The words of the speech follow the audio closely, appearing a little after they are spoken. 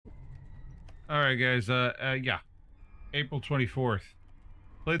Alright guys, yeah. April 24th.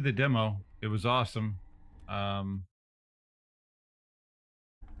 Played the demo. It was awesome.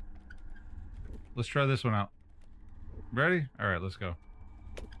 Let's try this one out. Ready? Alright, let's go.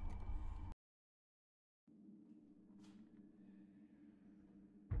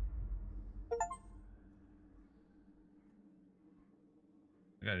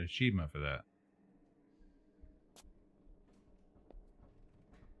 I got an achievement for that.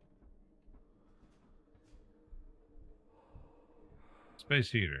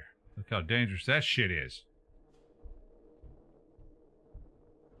 Space heater. Look how dangerous that shit is.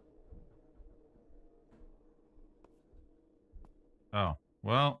 Oh,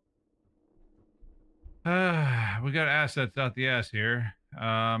 well. We got assets out the ass here.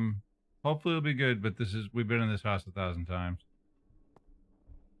 Hopefully it'll be good, but we've been in this house 1,000 times.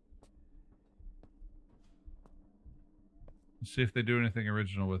 Let's see if they do anything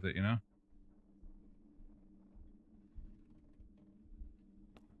original with it, you know?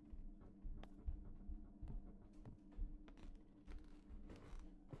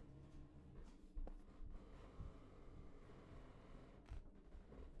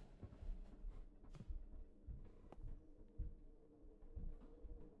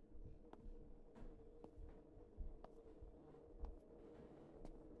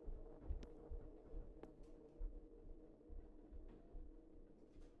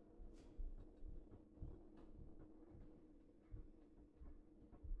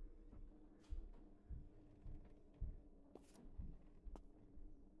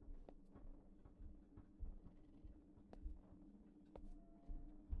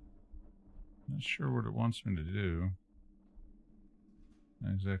 Not sure what it wants me to do.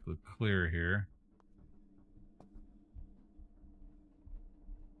 Not exactly clear here.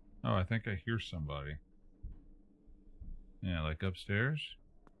 Oh, I think I hear somebody. Yeah, like upstairs?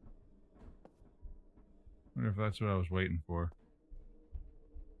 Wonder if that's what I was waiting for.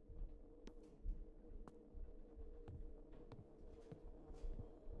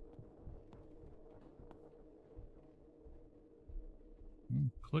 I'm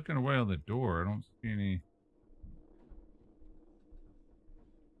clicking away on the door. I don't see any...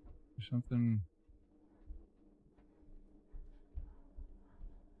 something...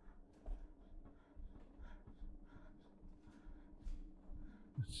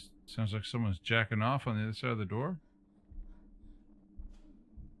 Sounds like someone's jacking off on the other side of the door.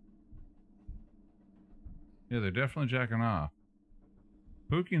 Yeah, they're definitely jacking off.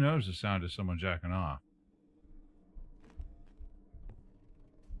 Pookie knows the sound of someone jacking off.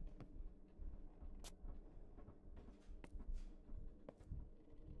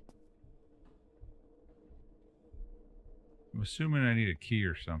 I'm assuming I need a key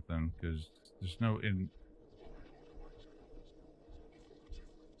or something, because there's no in...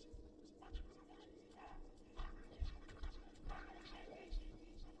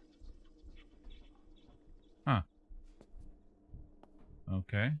 Huh.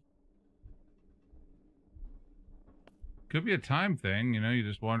 Okay. Could be a time thing, you know, you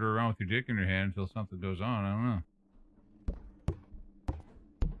just wander around with your dick in your hand until something goes on, I don't know.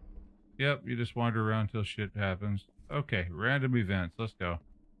 Yep, you just wander around until shit happens. Okay, random events, let's go.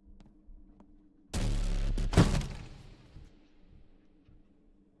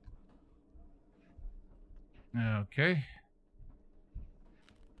 Okay.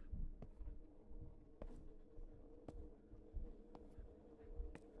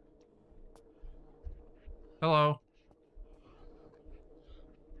 Hello.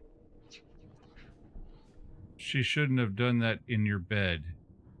 She shouldn't have done that in your bed.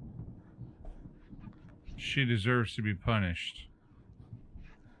 She deserves to be punished.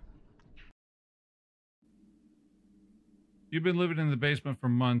 You've been living in the basement for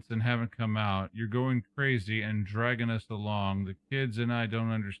months and haven't come out. You're going crazy and dragging us along. The kids and I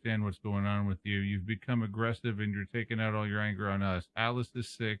don't understand what's going on with you. You've become aggressive and you're taking out all your anger on us. Alice is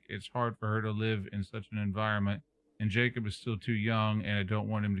sick. It's hard for her to live in such an environment. And Jacob is still too young and I don't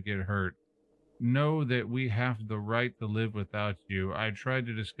want him to get hurt. Know that we have the right to live without you. I tried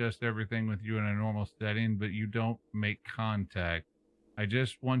to discuss everything with you in a normal setting, but you don't make contact. I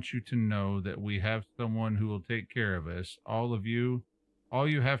just want you to know that we have someone who will take care of us. All of you, all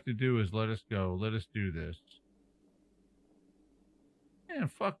you have to do is let us go. Let us do this. Man,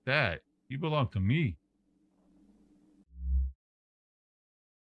 fuck that. You belong to me.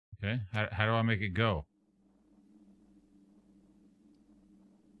 Okay, how do I make it go?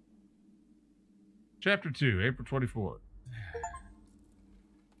 Chapter 2, April 24th.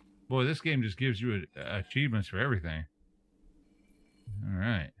 Boy, this game just gives you achievements for everything.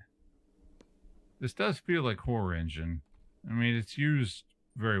 Alright. This does feel like Horror Engine. I mean, it's used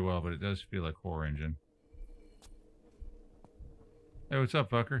very well, but it does feel like Horror Engine. Hey, what's up,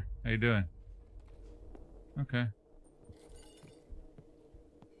 fucker? How you doing? Okay.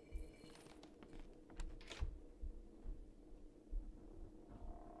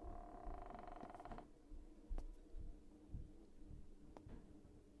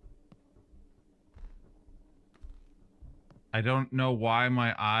 I don't know why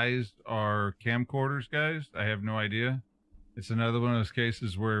my eyes are camcorders, guys. I have no idea. It's another one of those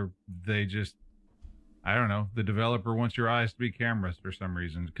cases where they just, I don't know, the developer wants your eyes to be cameras for some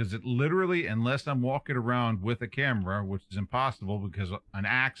reason. Because it literally, unless I'm walking around with a camera, which is impossible because an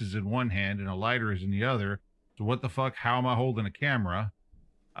axe is in one hand and a lighter is in the other. So what the fuck? How am I holding a camera?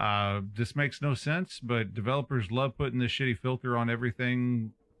 This makes no sense, but developers love putting this shitty filter on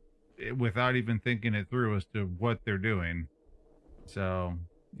everything without even thinking it through as to what they're doing. So,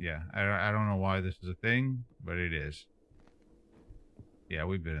 yeah, I don't know why this is a thing, but it is. Yeah,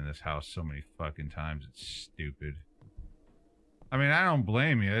 we've been in this house so many fucking times. It's stupid. I mean, I don't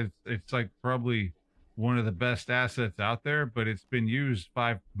blame you. It's like probably one of the best assets out there, but it's been used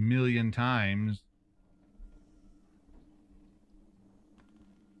 5 million times.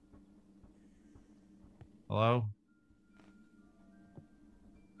 Hello?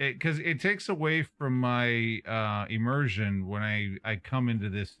 Because it takes away from my immersion when I come into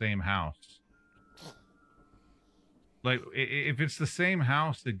this same house. Like, if it's the same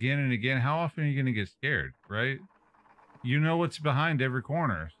house again and again, how often are you going to get scared, right? You know what's behind every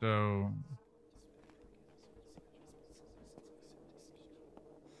corner, so...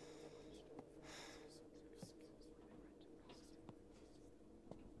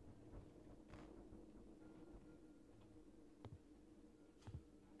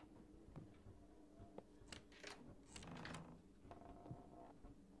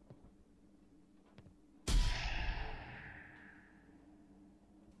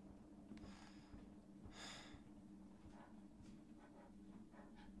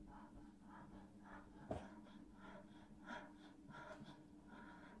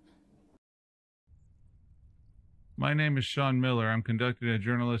 My name is Sean Miller. I'm conducting a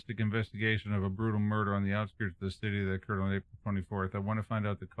journalistic investigation of a brutal murder on the outskirts of the city that occurred on April 24th. I want to find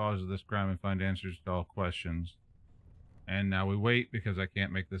out the cause of this crime and find answers to all questions. And now we wait because I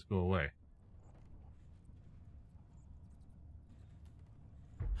can't make this go away.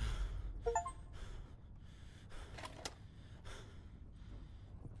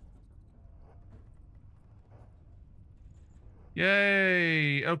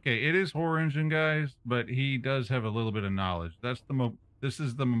 Yay! Okay, it is Horror Engine, guys, but he does have a little bit of knowledge. That's the this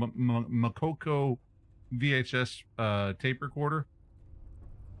is the Makoko VHS tape recorder,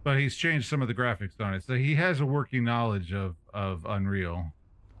 but he's changed some of the graphics on it, so he has a working knowledge of Unreal.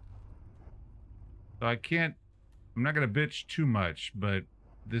 So I'm not gonna bitch too much, but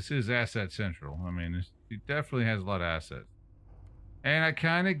this is Asset Central. I mean, it definitely has a lot of assets. And I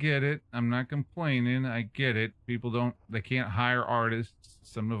kind of get it. I'm not complaining. I get it. People they can't hire artists.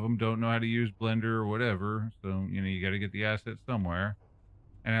 Some of them don't know how to use Blender or whatever. So, you know, you got to get the assets somewhere.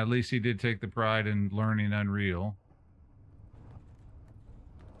 And at least he did take the pride in learning Unreal.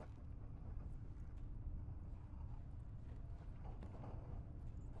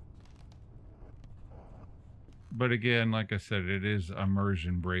 But again, like I said, it is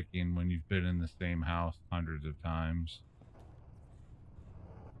immersion breaking when you've been in the same house hundreds of times.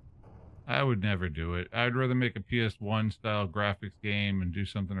 I would never do it. I'd rather make a PS1 style graphics game and do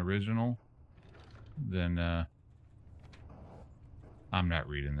something original than, I'm not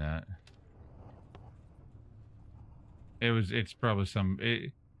reading that. It's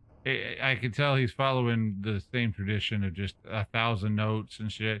probably I can tell he's following the same tradition of just 1,000 notes and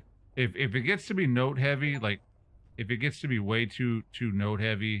shit. If it gets to be note heavy, like, if it gets to be way too note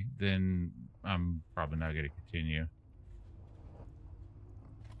heavy, then I'm probably not going to continue.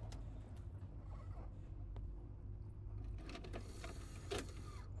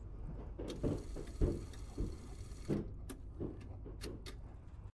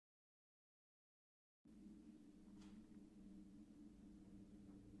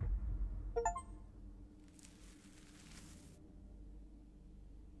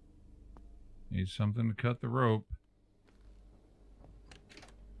 Need something to cut the rope.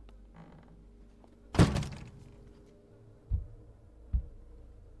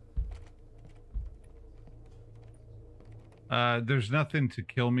 There's nothing to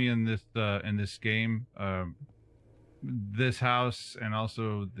kill me in this game. This house and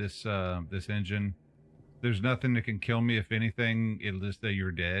also this engine. There's nothing that can kill me. If anything, it'll just say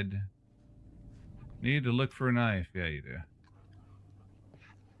you're dead. Need to look for a knife. Yeah, you do.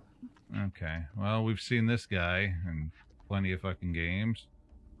 Okay. Well, we've seen this guy in plenty of fucking games.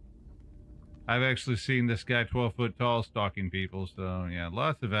 I've actually seen this guy 12 foot tall stalking people. So yeah,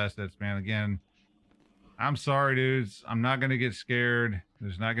 lots of assets, man. Again, I'm sorry, dudes. I'm not going to get scared.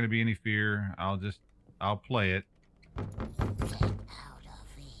 There's not going to be any fear. I'll play it. Get out of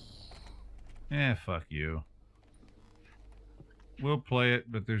here. Eh, fuck you. We'll play it,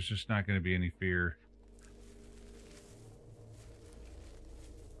 but there's just not going to be any fear.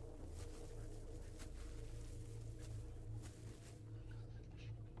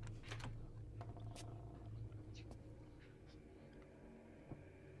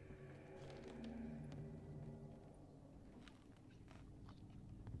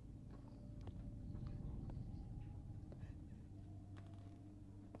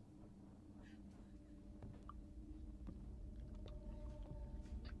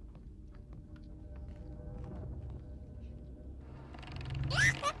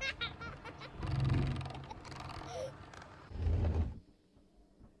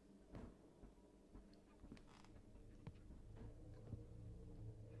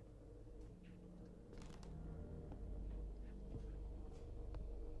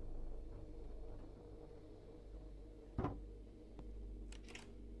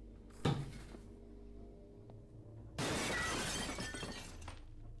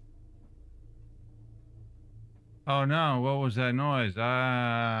 Oh no, what was that noise?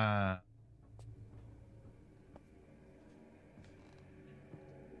 Ah.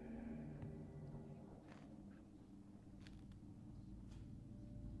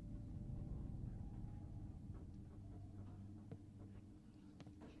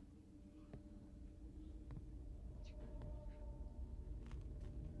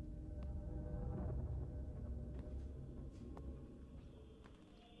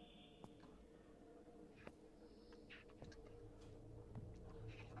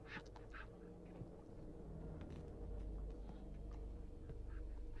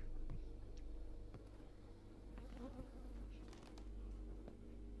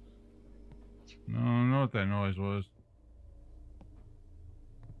 No, I don't know what that noise was.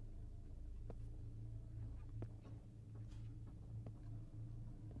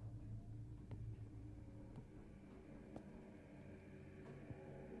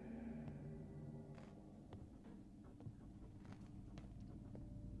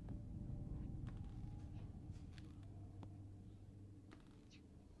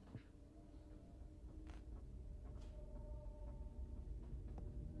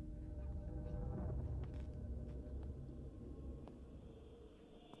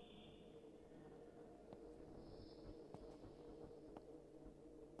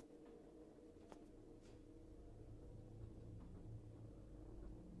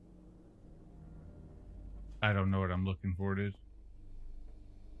 I don't know what I'm looking for, it is.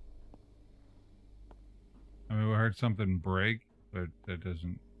 I mean, we heard something break, but that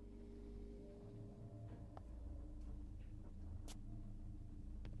doesn't...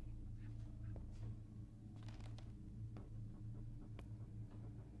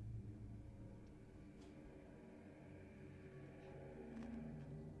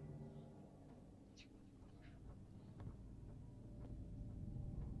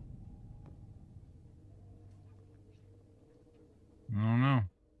 I don't know.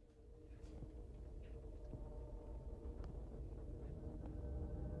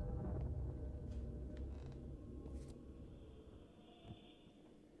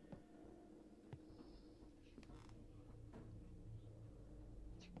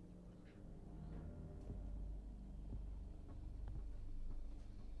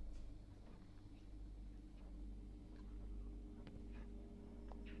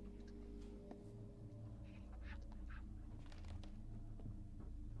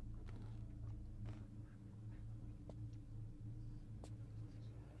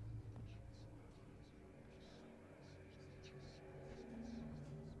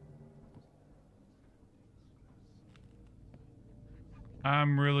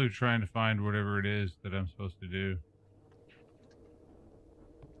 I'm really trying to find whatever it is that I'm supposed to do.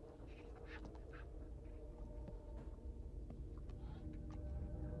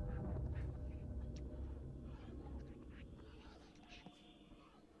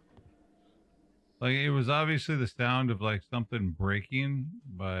 Like, it was obviously the sound of, like, something breaking,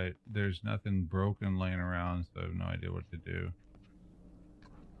 but there's nothing broken laying around, so I have no idea what to do.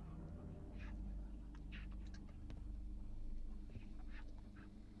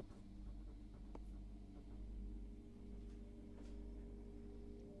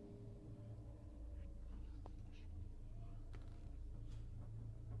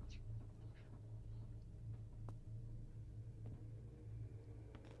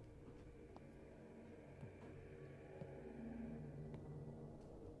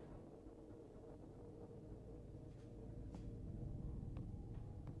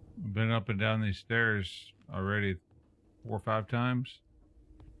 been up and down these stairs already 4 or 5 times.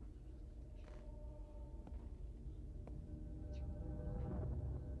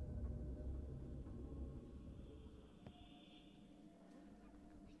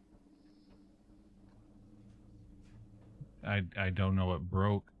 I don't know what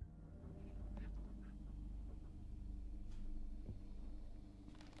broke.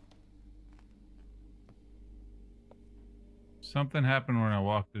 Something happened when I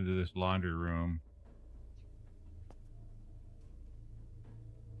walked into this laundry room.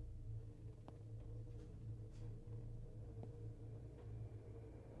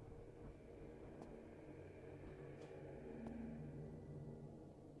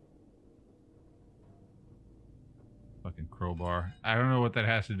 Fucking crowbar. I don't know what that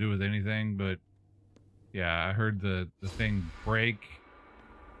has to do with anything, but yeah, I heard the thing break,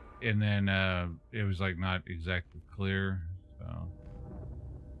 and then it was like not exactly clear, so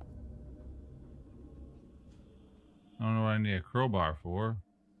I don't know what I need a crowbar for.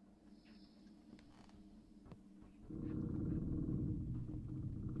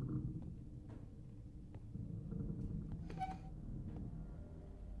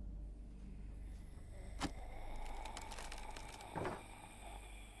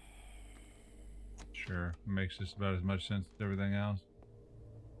 Sure, it makes just about as much sense as everything else.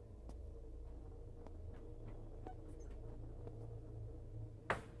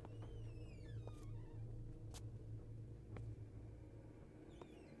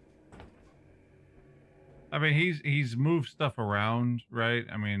 I mean, he's moved stuff around, right?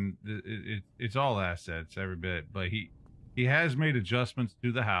 I mean, it's all assets, every bit. But he has made adjustments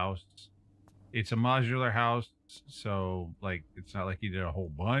to the house. It's a modular house, so like it's not like he did a whole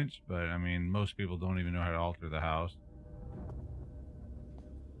bunch. But I mean, most people don't even know how to alter the house.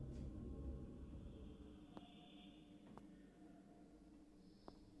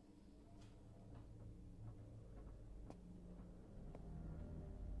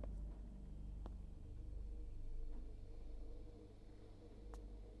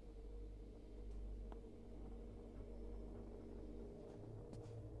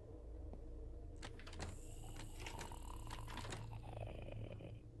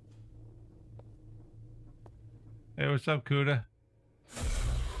 Hey, what's up, Kuda?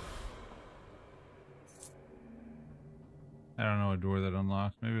 I don't know a door that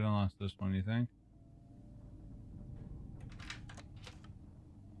unlocks. Maybe it unlocks this one, you think?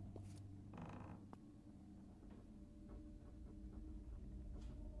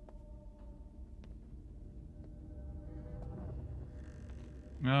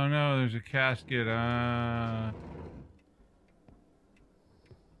 No, no, there's a casket.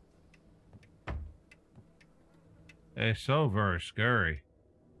 It's so very scary.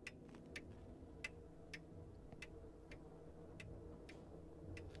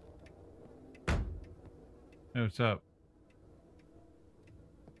 Hey, what's up?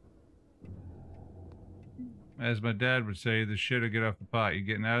 As my dad would say, the shit'll get off the pot. You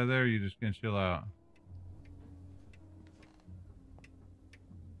getting out of there, or you just gonna chill out?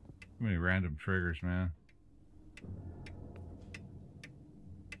 Too many random triggers, man.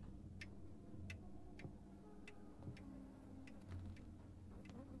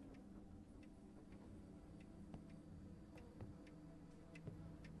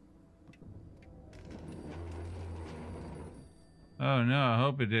 Oh no, I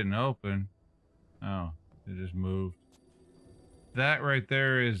hope it didn't open. Oh, it just moved. That right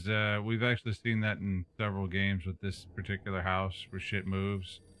there is, we've actually seen that in several games with this particular house where shit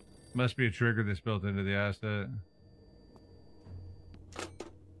moves. Must be a trigger that's built into the asset.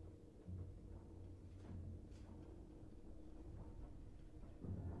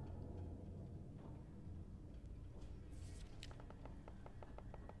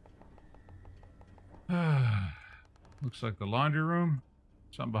 Looks like the laundry room.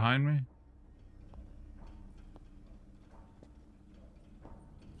 Something behind me.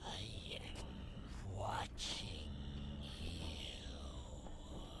 I am watching you.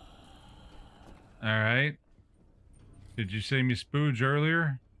 All right. Did you see me spooge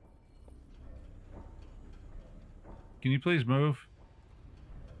earlier? Can you please move?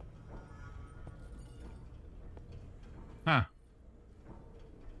 Huh.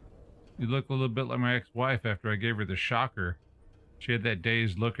 You look a little bit like my ex-wife after I gave her the shocker. She had that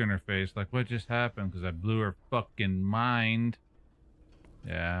dazed look in her face, like, what just happened? Because I blew her fucking mind.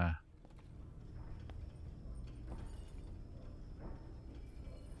 Yeah.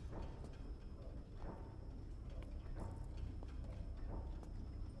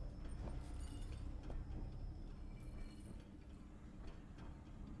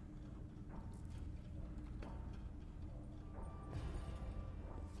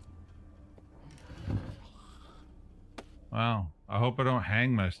 Wow. I hope I don't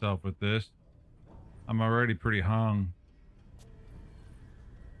hang myself with this. I'm already pretty hung.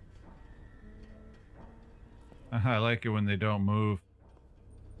 I like it when they don't move.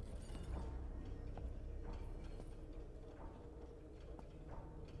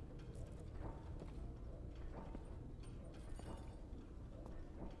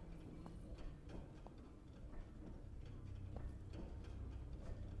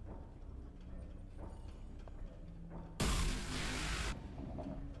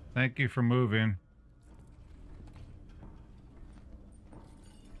 Thank you for moving.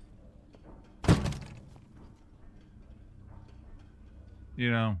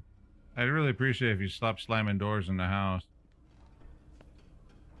 You know, I'd really appreciate if you stopped slamming doors in the house.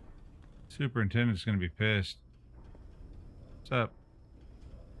 Superintendent's gonna be pissed. What's up?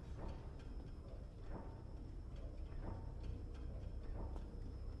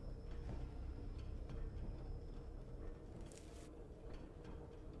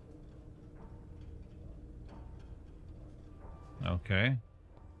 Okay.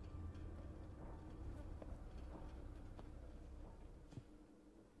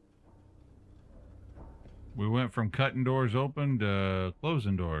 We went from cutting doors open to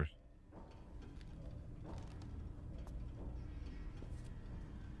closing doors.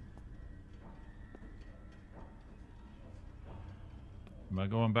 Am I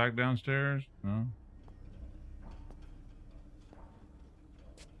going back downstairs? No.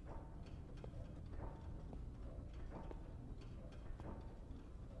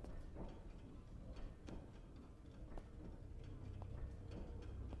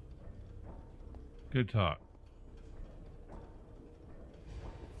 Good talk.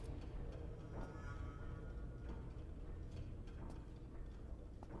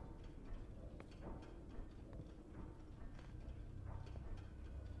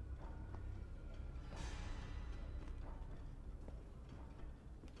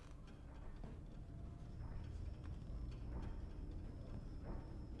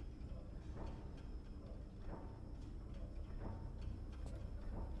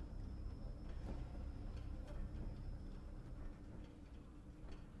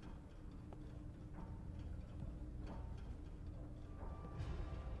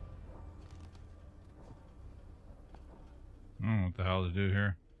 I don't know what the hell to do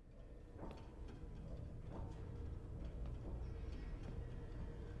here.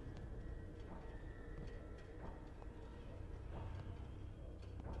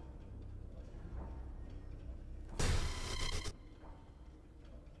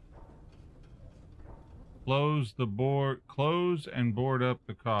 Close and board up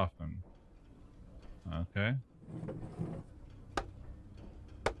the coffin. Okay.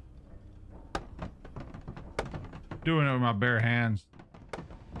 Doing it with my bare hands.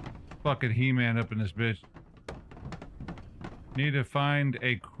 Fucking He-Man up in this bitch. Need to find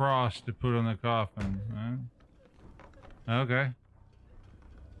a cross to put on the coffin. Huh? Okay.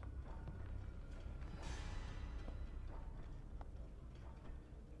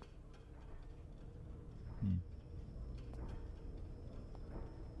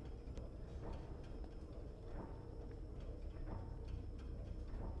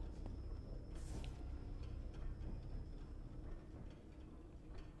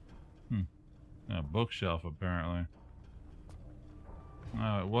 A bookshelf, apparently.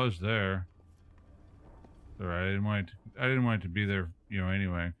 Oh, it was there. All right, I didn't want it to be there, you know,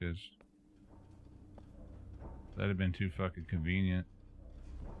 anyway, because that'd have been too fucking convenient.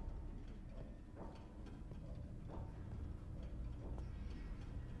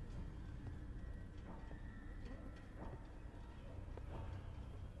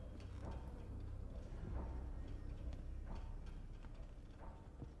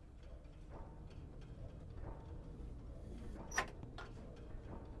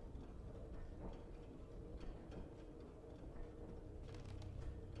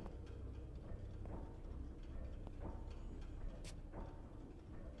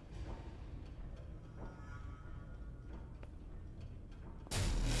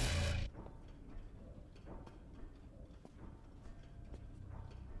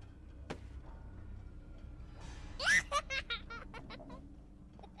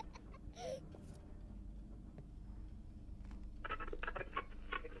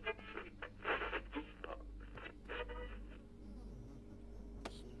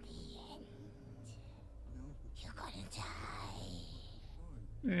 You're gonna die.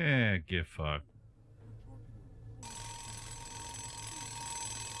 Yeah, get fucked.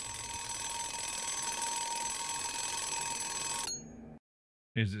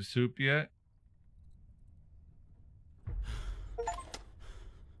 Is it soup yet?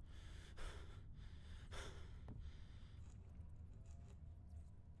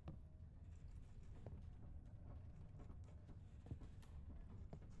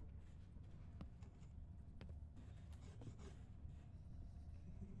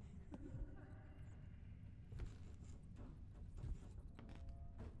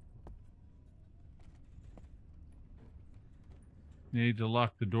 Need to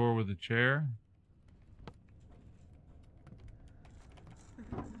lock the door with a chair.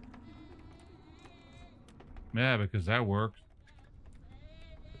 Yeah, because that works.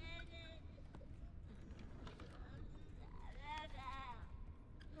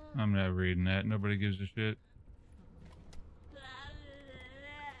 I'm not reading that. Nobody gives a shit.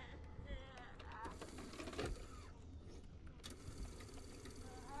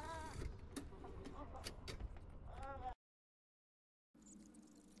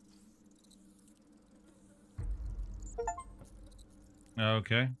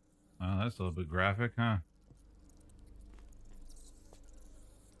 Okay. Well, that's a little bit graphic, huh?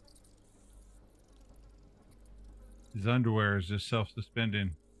 His underwear is just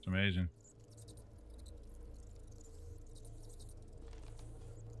self-suspending. It's amazing.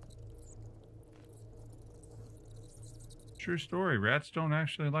 True story. Rats don't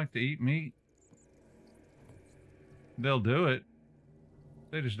actually like to eat meat. They'll do it.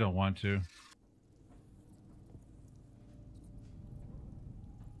 They just don't want to.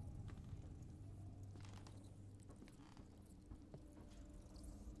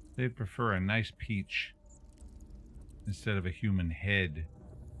 They prefer a nice peach instead of a human head.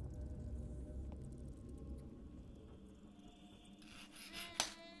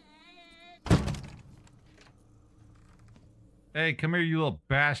 Hey, come here, you little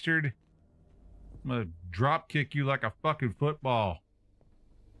bastard. I'm gonna drop kick you like a fucking football.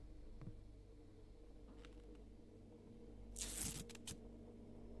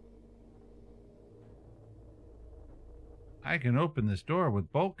 I can open this door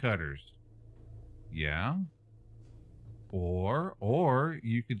with bolt cutters. Yeah. Or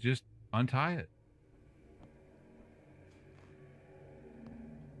you could just untie it.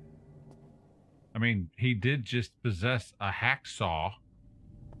 I mean, he did just possess a hacksaw,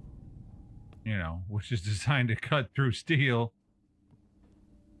 you know, which is designed to cut through steel.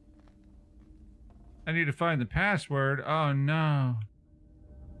 I need to find the password. Oh no.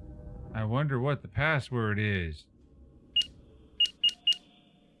 I wonder what the password is.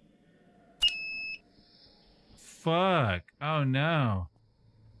 Fuck. Oh no.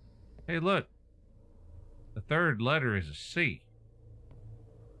 Hey, look. The third letter is a C.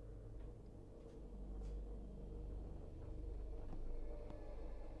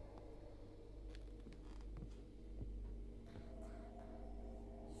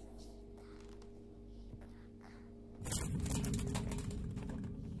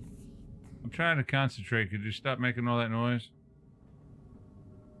 I'm trying to concentrate. Could you stop making all that noise?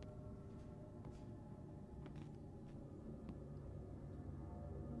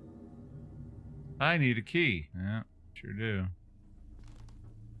 I need a key. Yeah, sure do.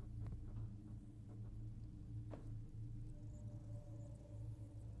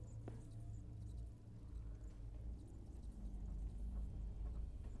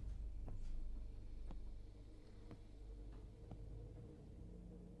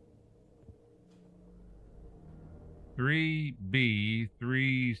 Three B,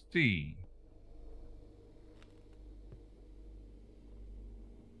 3C.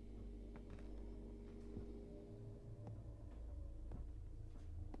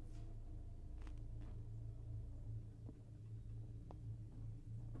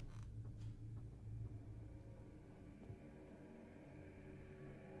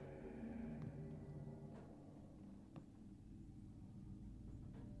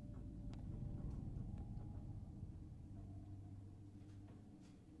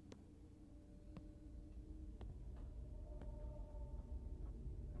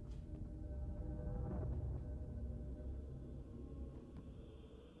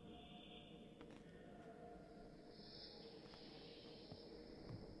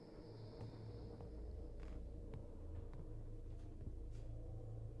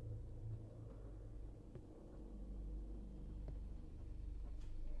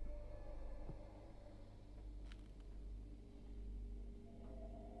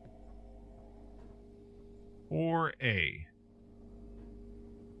 Or A.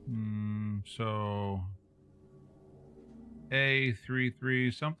 So A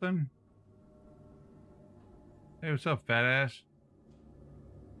 3 something. Hey, what's up, fat ass?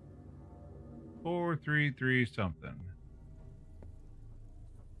 4 3 something.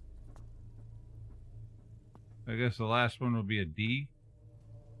 I guess the last one will be a D.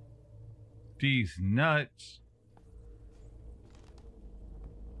 D's nuts.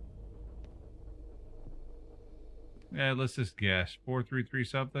 Yeah, let's just guess. 4 3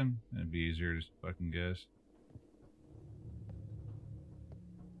 something. That'd be easier to just fucking guess.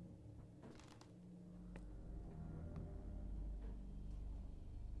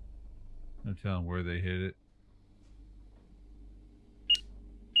 No telling where they hit it.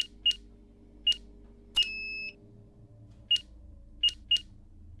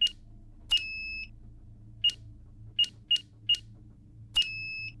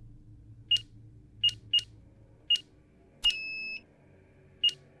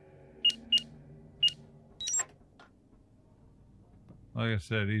 Like I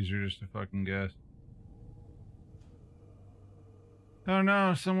said, easier just to fucking guess. Oh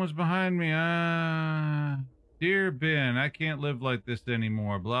no, someone's behind me. Dear Ben, I can't live like this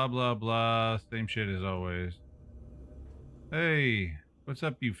anymore. Blah, blah, blah. Same shit as always. Hey, what's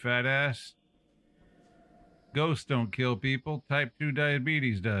up, you fat ass? Ghosts don't kill people. Type 2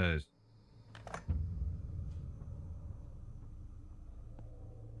 diabetes does.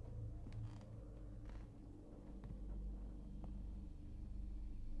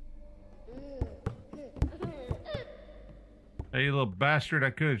 Hey, you little bastard, I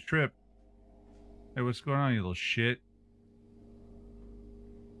could have tripped. Hey, what's going on, you little shit?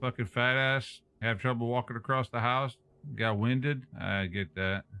 Fucking fat ass. Have trouble walking across the house? Got winded? I get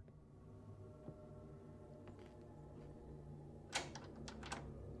that.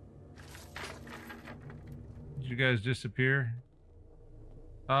 Did you guys disappear?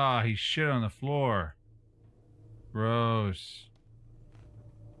 Ah, he shit on the floor. Gross.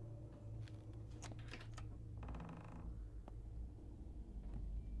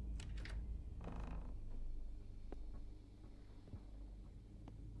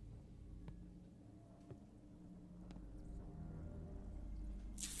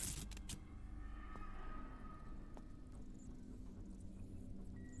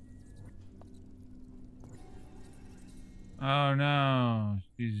 Oh no,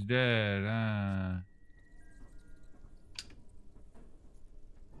 she's dead.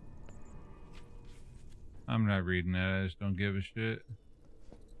 I'm not reading that. I just don't give a shit.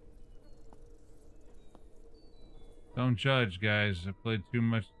 Don't judge, guys. I played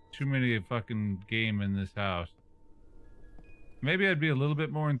too many fucking game in this house. Maybe I'd be a little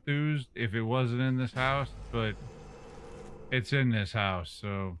bit more enthused if it wasn't in this house, but it's in this house,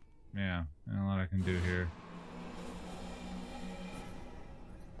 so yeah, not a lot I can do here.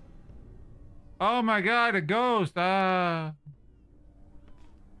 Oh my god, a ghost! Ah!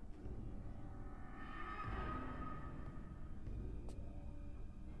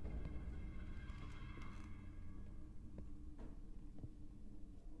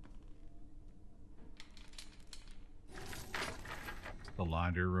 It's the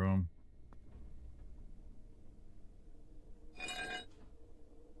laundry room.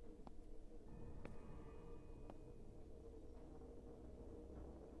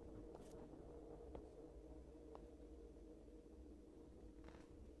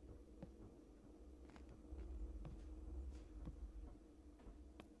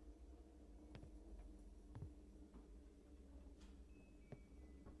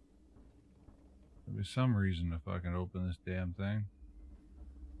 There's some reason to fucking open this damn thing.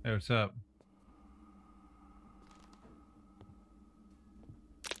 Hey, what's up?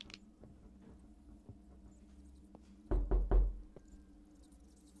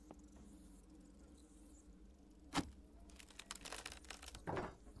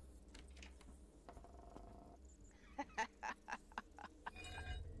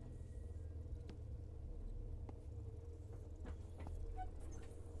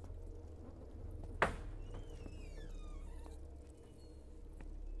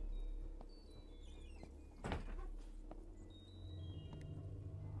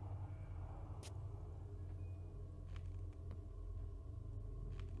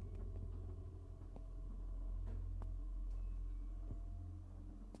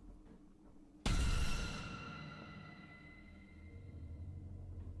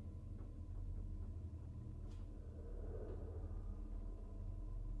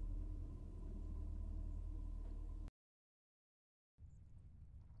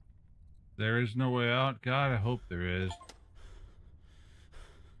 There is no way out? God, I hope there is.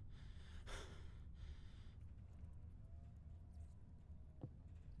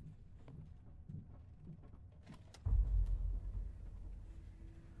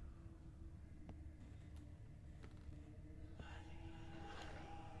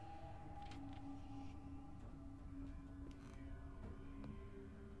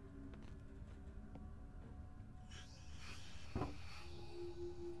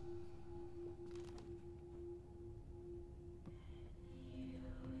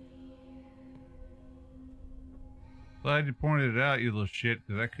 Glad you pointed it out, you little shit,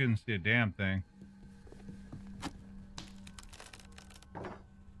 because I couldn't see a damn thing.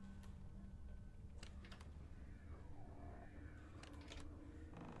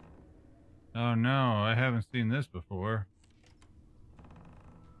 Oh no, I haven't seen this before.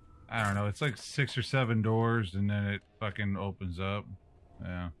 I don't know, it's like 6 or 7 doors and then it fucking opens up.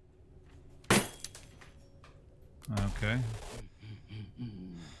 Yeah. Okay.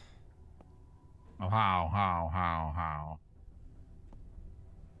 Oh, how.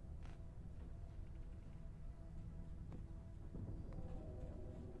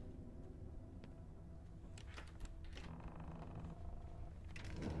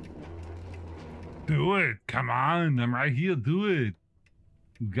 Do it. Come on. I'm right here. Do it.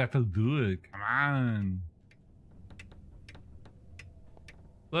 You got to do it. Come on.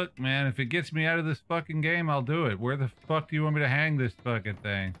 Look, man, if it gets me out of this fucking game, I'll do it. Where the fuck do you want me to hang this fucking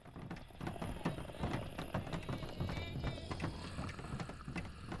thing?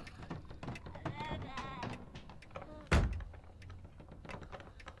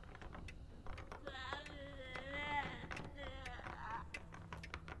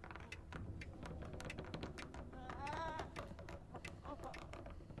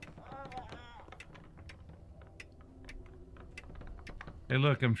 Hey,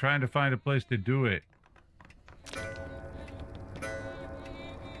 look, I'm trying to find a place to do it.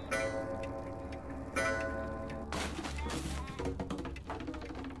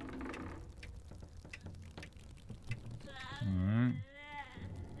 Alright.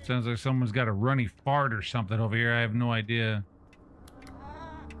 Sounds like someone's got a runny fart or something over here. I have no idea.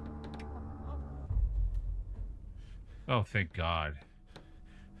 Oh, thank God.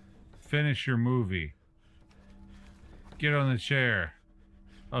 Finish your movie. Get on the chair.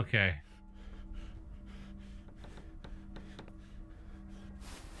 Okay.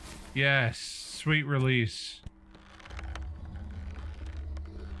 Yes, sweet release.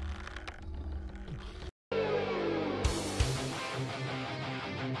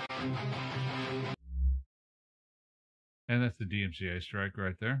 And that's the DMCA strike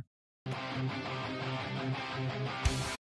right there.